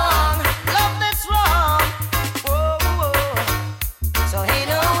wrong. Love that's wrong. Whoa, whoa. So ain't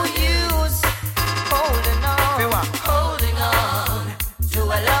no use holding on. To a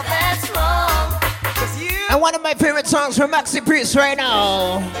love that's wrong. 'Cause you. And one of my favorite songs from Maxi Priest right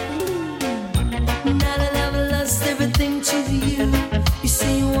now. Now that I've lost everything to you, you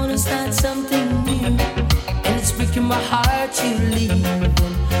say you wanna start something new, and it's breaking my heart you leaving.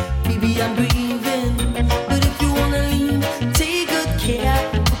 Baby, I'm grieving, but if you wanna leave, take good care.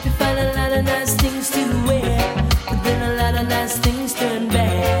 Hope you find a lot of nice things to wear, but then a lot of nice things turn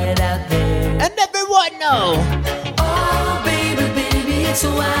bad out there. And everyone know. Oh, baby, baby, it's a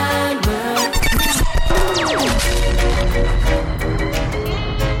wide world.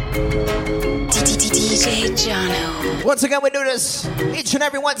 DJ Jono. Once again, we do this each and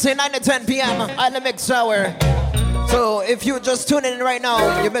every Wednesday, 9 to 10 p.m. on the Mix Hour. So if you're just tuning in right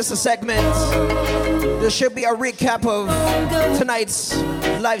now, you missed a segment. There should be a recap of tonight's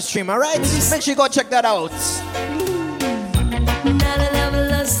live stream, all right? Make sure you go check that out. Now that I've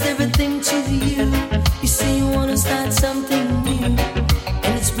lost everything to you, you say you wanna start something new,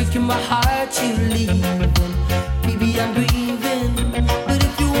 and it's breaking my heart you leaving. Baby, I'm grieving, but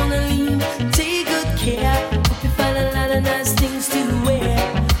if you wanna leave, take good care. Hope you find a lot of nice things to wear,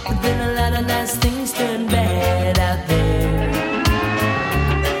 but then a lot of nice things turn bad out there.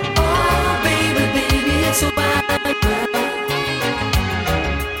 Oh, baby, baby, it's a wide world.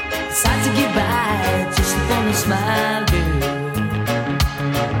 It's hard to get by just upon a smile, girl.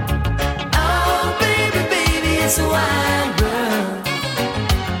 Oh, baby, baby, it's a wide world.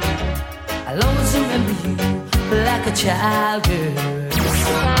 I'll always remember you like a child, girl.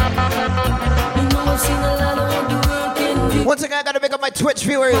 You know I've seen a lot of what the world can do. Once again, I gotta make up my Twitch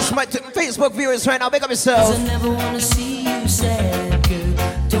viewers, my Facebook viewers right now. Make up yourself. I never wanna see you sad, girl.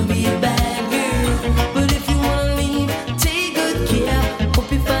 Don't be a bad girl. But if you wanna leave, take good care.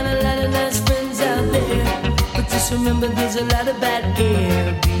 Hope you find a lot of nice friends out there. But just remember, there's a lot of bad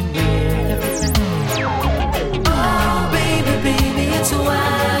air. Beware. Oh, baby, baby, it's a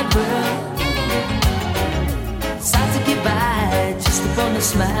wide world. It's hard to get by just upon a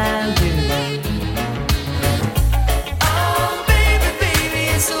smile, girl. Oh, baby, baby,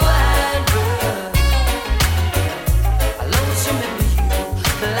 it's a wide world. I'll always remember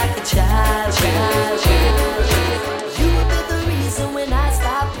you like a child. You will be the reason when I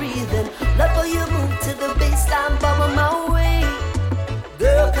stop breathing. Love how you move to the baseline, bubble my way.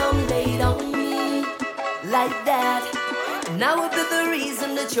 Girl, come lay on me like that. Now will be the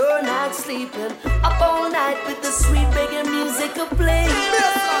reason that you're not sleeping up all night with the sweet reggae music a play.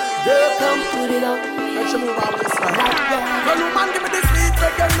 Girl, come put it on me When she move her waistline. Girl, woman, give me the sweet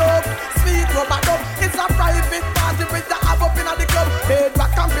reggae love. Sweet rubber dub. It's a private party with the ab up in the club. Bed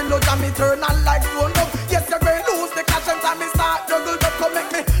rock and pillow jam eternal like phone love. Yes, you're going to lose the cash and time me start juggle up. Come make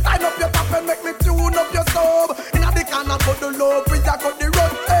me line up your top and make me tune up your stove. In the corner put the love, we just cut the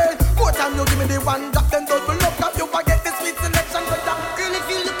road. Hey, more time you give me the one drop, then double up. Cause you forget the sweet selection. Girl, if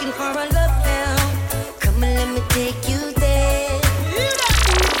you're looking for a love now, come and let me take you there. If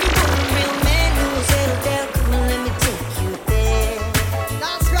you want a real man who's settled down, come and let me take you there.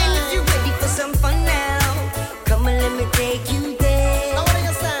 That's right. And if you're ready for some fun now, come and let me take you there. Now what are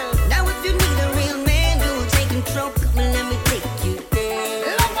you saying? Now if you need a real man who'll take control, come and let me take you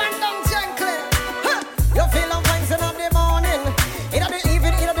there. Love and down gently. Huh. You feel a vibes in the morning, in the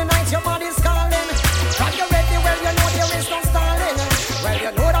evening, in the night, your body's calling. Are you ready? Well, you know there is no stalling. Well,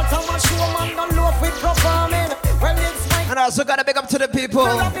 you know that how much woman don't loaf with performing. Well, it's my. And I also gotta big up to the people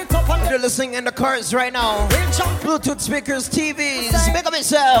who are listening in the cars right now. Bluetooth speakers, TVs. Big up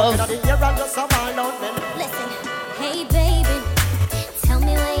yourself. Listen, hey baby, tell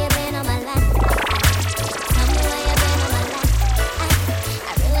me where you been all my life. Tell me where you been all my life.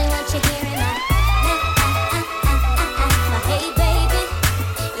 I really want you here in my. Hey baby,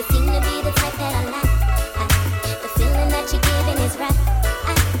 you seem to be the type that I like. The feeling that you're giving is right.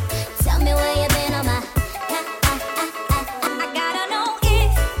 Tell me where you been all my. I gotta know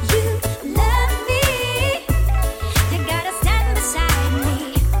if you love me. You gotta stand beside me,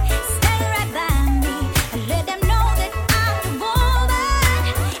 stand right by me, and let them know that I'm the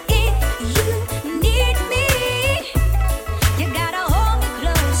woman. If you need me, you gotta hold me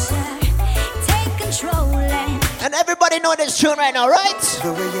closer, take control And everybody know this tune right now, right?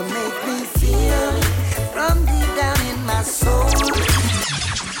 The way you make me feel from deep down in my soul.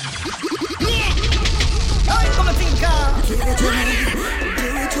 Give it to me,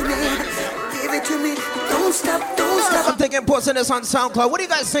 give it to me, give it to me. Don't stop, don't stop. I'm thinking posting this on SoundCloud. What do you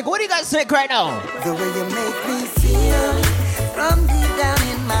guys think? What do you guys think right now? The way you make me feel from deep down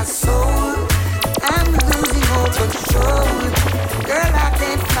in my soul. I'm losing all control. Girl, I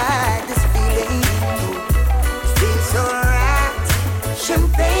can't fight this feeling. It feels so right.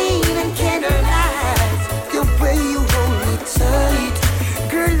 Champagne and candlelight. The way you hold me tight.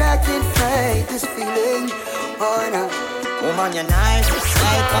 Girl, I can't fight this feeling. Oh no. Woman, you're nice.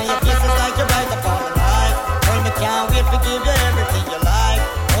 Right on your kisses like you're right upon the life. Girl, me can't wait to give you everything you like.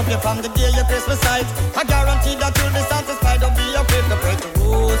 Hope you from the day your Christmas sight. I guarantee that you'll be satisfied. Don't be afraid to break the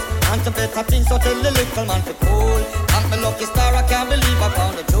rules. And to better things, so tell the little man to cool. I'm the lucky star, I can't believe I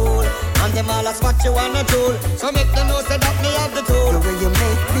found a jewel. And them all ask what you wanna do. So make them know say that me have the tool. The way you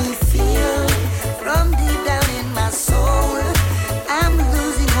make me feel from deep down in my soul. I'm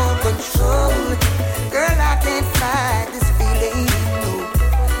losing all control. Girl, I can't fight this feeling. No,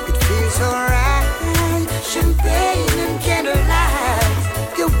 it feels alright. Champagne and candlelight.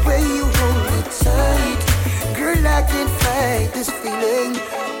 The way you hold me tight. Girl, I can't fight this feeling.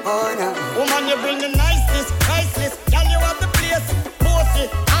 Oh no. Woman, you bring the niceness, priceless. Girl, you have the place.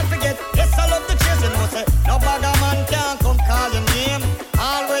 Bossy, can't forget. Yes, I love the chase. You know, say, no bagger man can't come call your name.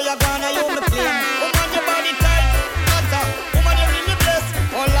 All where you gonna, you me claim. Woman, your body tight, hotter. Woman, you really blessed.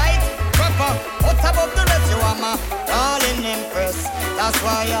 All light, proper, out above the rest. You are my darling empress. That's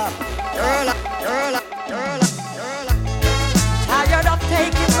why you, girl. Tired of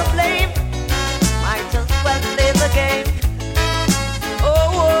taking the blame. Might just well play the game.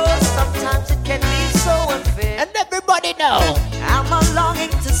 Oh, sometimes it can be so unfair. And everybody know. I'm a longing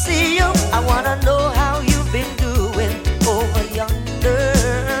to see you. I wanna know how you've been doing over yonder.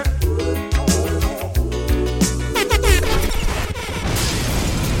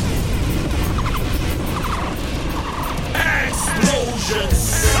 Explosion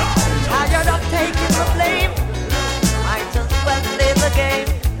sound. Tired of taking the blame. Might just well play the game.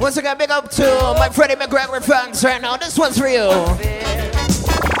 Once again, big up to my Freddie McGregor fans right now. This one's for you.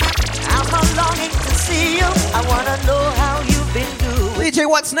 I'm a longing to see you. I wanna know how you've been doing. DJ,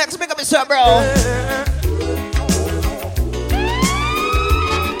 what's next? Big up yourself, bro.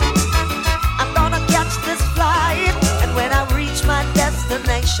 I'm gonna catch this flight, and when I reach my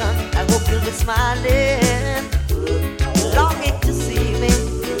destination, I hope you'll be smiling, longing to see me.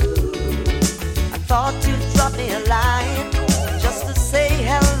 I thought you'd drop me a line just to say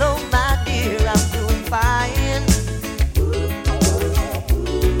hello, my dear. I'm doing fine.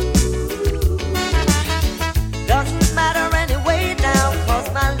 Doesn't matter anyway now, 'cause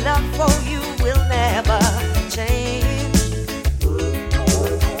my love for you will never change.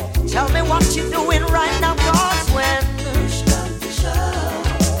 Tell me what you're doing right now, 'cause when push comes to shove,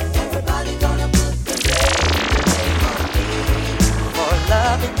 everybody gonna put the blame on me for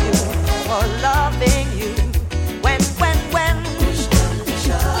loving you, for loving you.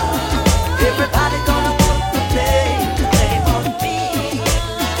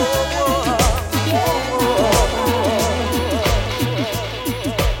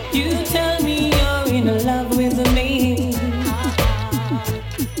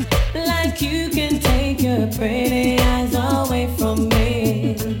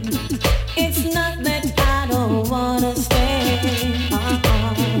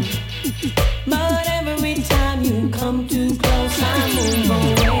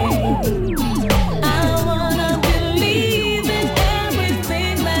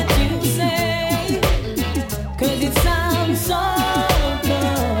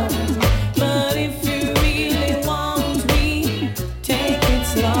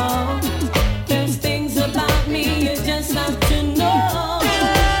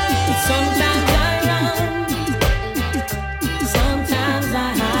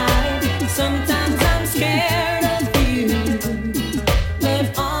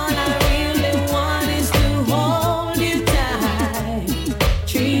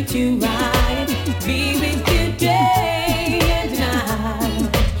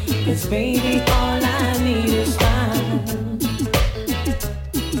 'cause baby, all I need is time.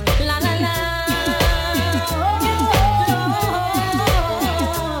 La la la.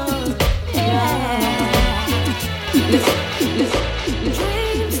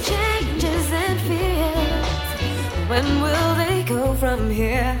 Dreams, changes, and fears. When will they go from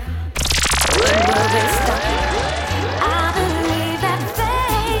here? When will they stop? I believe that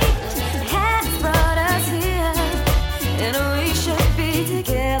fate has brought us here, and we should be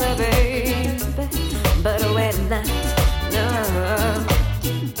together, babe. But we're not, no.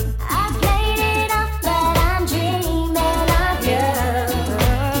 I played it off, but I'm dreaming of you.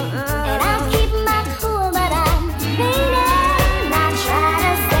 And I keep my cool, but I'm fading. I try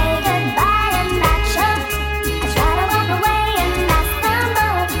to say goodbye and not show. I try to walk away and I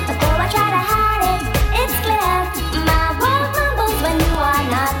stumble. But though I try to hide it, it's clear. My world crumbles when you are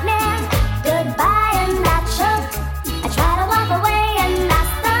not near. Goodbye and not show. I try to walk away and I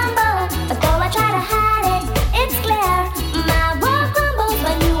stumble. But though I try to hide it, it's clear. My world crumbles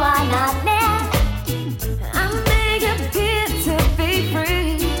when you are not near. I make it appear to be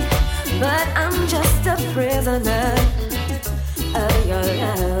free, but I'm just a prisoner of your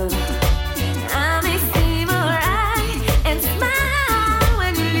love. I may seem alright and smile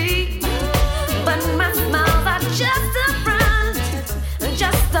when you leave, but my smiles are just a front,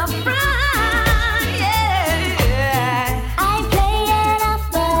 yeah. I play it off,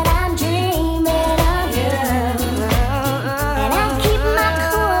 but I'm dreaming of you. And I keep my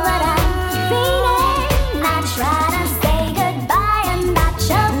cool, but I'm fading. I try to say goodbye and not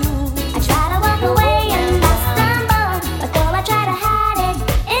show. I try to walk away and I stumble. But though I try to hide it,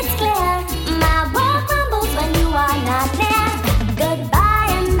 it's clear. My world crumbles when you are not near. Goodbye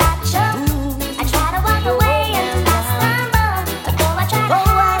and not show. I try to walk away and I stumble. But though I try to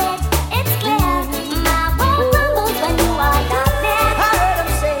hide it, it's clear. My world crumbles when you are not near. I heard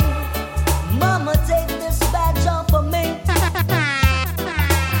him say, Mama, take this badge off of me.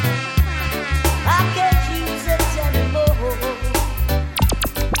 I can't use it anymore.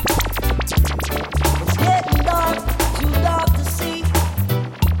 It's getting dark, too dark to see.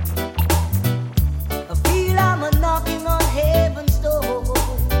 I feel I'm a knocking on heaven's door.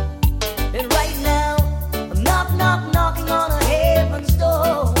 And right now, I'm knocking on a heaven's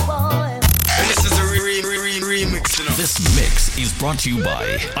door, boy. And this is a remix, you know. This mix is brought to you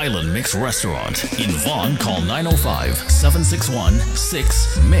by Island Mix Restaurant. In Vaughan, call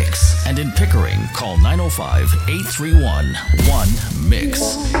 905-761-6MIX. And in Pickering, call 905-831-1MIX.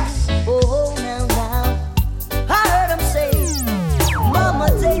 Oh, now. I heard him say, Mama,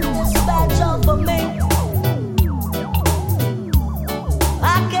 take this badge off of me.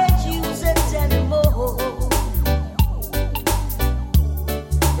 I can't use it anymore.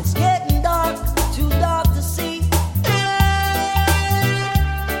 It's getting dark, too dark to see. I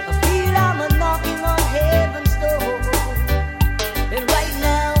feel I'm a knocking on heaven's door. And right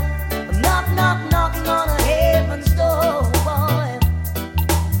now, I'm knocking on a heaven's door, boy.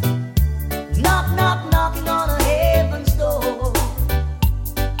 Knocking on a heaven's door.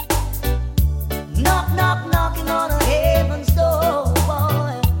 Knocking on a heaven's door,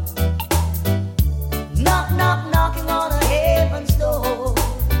 boy. Knocking on a heaven's door.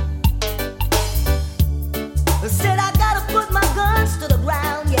 I said I gotta put my guns to the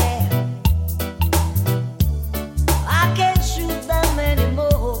ground, yeah. I can't shoot them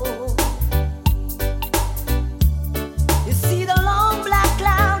anymore. You see the long black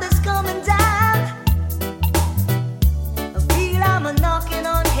cloud is coming down. I feel I'm a knocking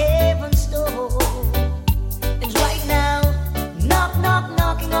on heaven's door. And right now,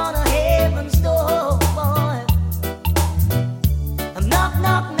 knocking on a heaven's door, boy. I'm knocking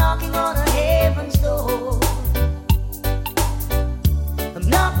on a heaven's door. I'm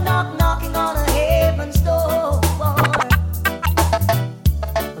knocking on a heaven's door, boy.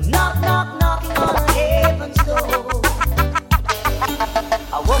 I'm knocking on a heaven's door.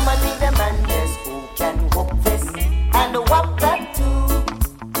 A woman need a man, yes, who can whoop this and whoop that too.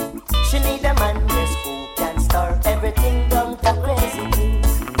 She need a man, yes, who can start everything down to crazy.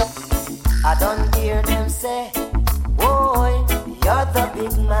 I don't hear them say, boy, you're the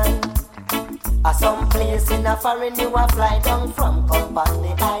big man. Some place in a foreign you a fly down from up on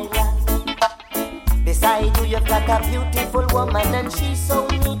the island. Beside you you've got a beautiful woman and she's so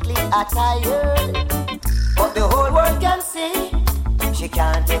neatly attired. But the whole world can see she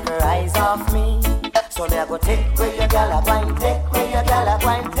can't take her eyes off me. So me I go take where your gal a wine, take where your gal a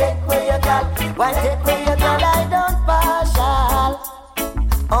wine, take where your gal, wine, take where your gal. I don't partial.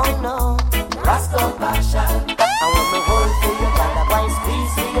 Oh no, Rasta partial. I want me hold for your gal a wine,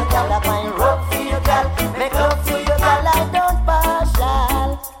 squeeze for your gal a wine, rub for your gal, make love for your gal. I don't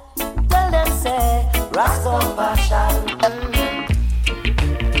partial. vast compassion.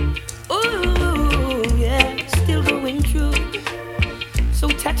 Ooh, yeah, still going through. So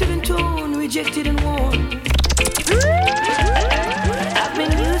tattered and torn, rejected and worn. I've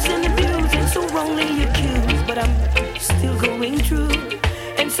been used and abused and so wrongly accused, but I'm still going through.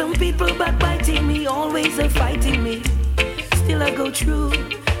 And some people backbiting me, always are fighting me. Still I go through.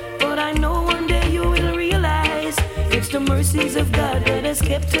 But I know one day you will realize it's the mercies of God that has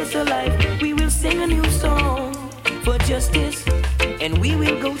kept us alive. We will sing a new song for justice, and we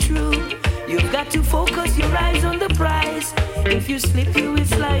will go through. You've got to focus your eyes on the prize. If you slip, you will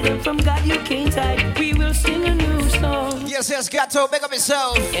slide, and from God you can't hide. We will sing a new song. Yes, Gato, make up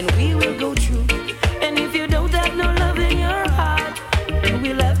yourself. And we will go through. And if you don't have no love in your heart, you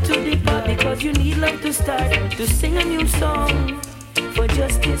will have to depart, because you need love to start to sing a new song for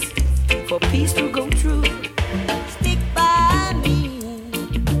justice, for peace to go through. Stick by me,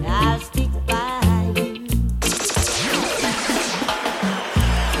 I'll stick by you.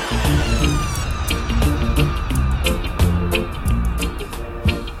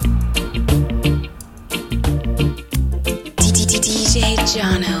 DJ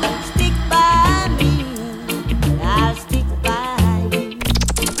Jono. Stick by me, I'll stick by you.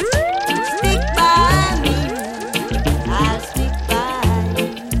 Stick by me, I'll stick by you.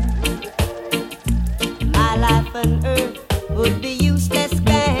 My life on earth would be useless,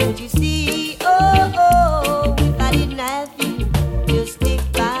 can't you see? Oh, oh, if I didn't have you, you stick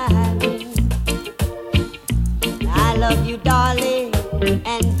by me. I love you, darling,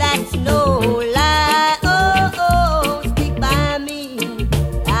 and that's no lie. Oh, oh, stick by me,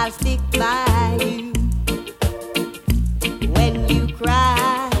 I'll stick by you. When you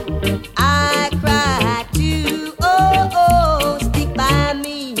cry, I cry too. Oh, oh, stick by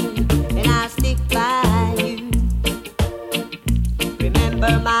me, and I'll stick by you.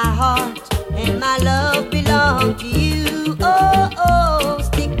 Remember, my heart and my love belong to you. Oh, oh,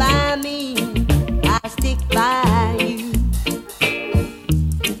 stick by me, I'll stick by you.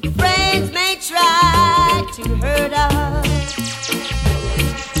 Friends may try to hurt us,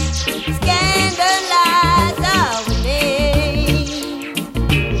 scandalize our name.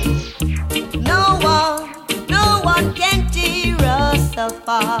 No one can tear us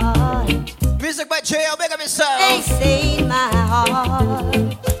apart. Music by J.O., make up yourself. They say in my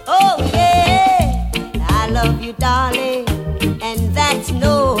heart, oh yeah, I love you, darling, and that's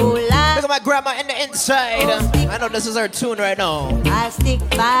no lie. Look at my grandma in the inside. I know this is our tune right now. I'll stick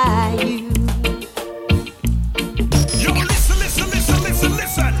by you. Yo, listen.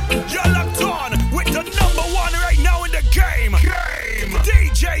 You're locked on with the number one right now in the game.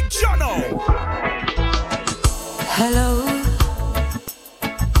 DJ Jono. Hello,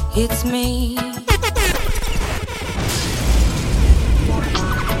 it's me.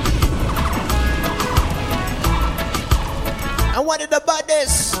 And one of the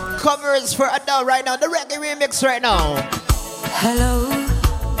baddest covers for Adele right now, the reggae remix right now. Hello,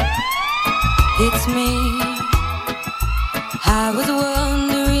 it's me. I was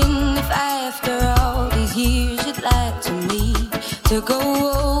wondering if after all these years you'd like to me to go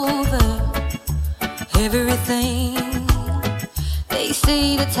over everything. They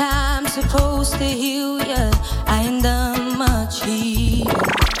say the time's supposed to heal ya. I ain't done much here.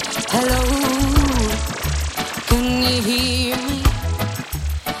 Hello, can you hear me?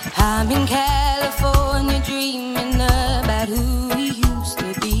 I'm in California dreaming about who we used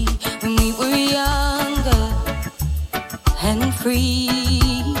to be when we were younger and free.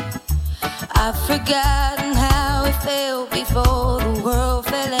 I've forgotten how it felt before the world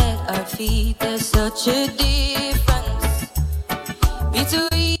fell at our feet. There's such a difference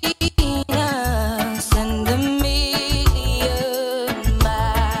between us and a million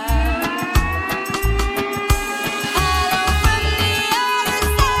miles. Hello from the other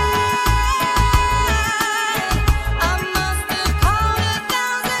side. I must have called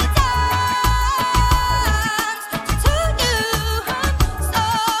 1,000 times to tell you I'm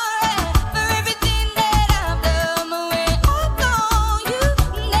sorry for everything that I've done. But when I'm gone, you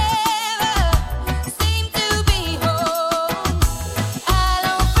never seem to be home. Hello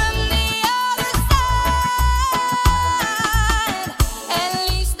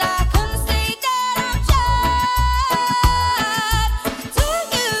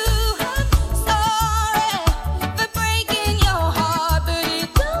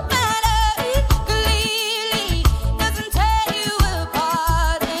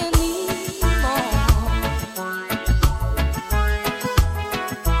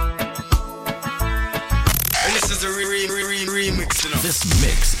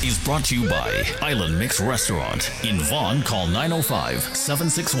brought to you by Island Mix Restaurant. In Vaughan, call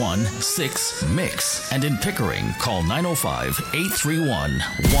 905-761-6MIX. And in Pickering, call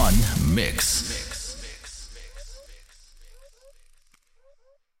 905-831-1MIX.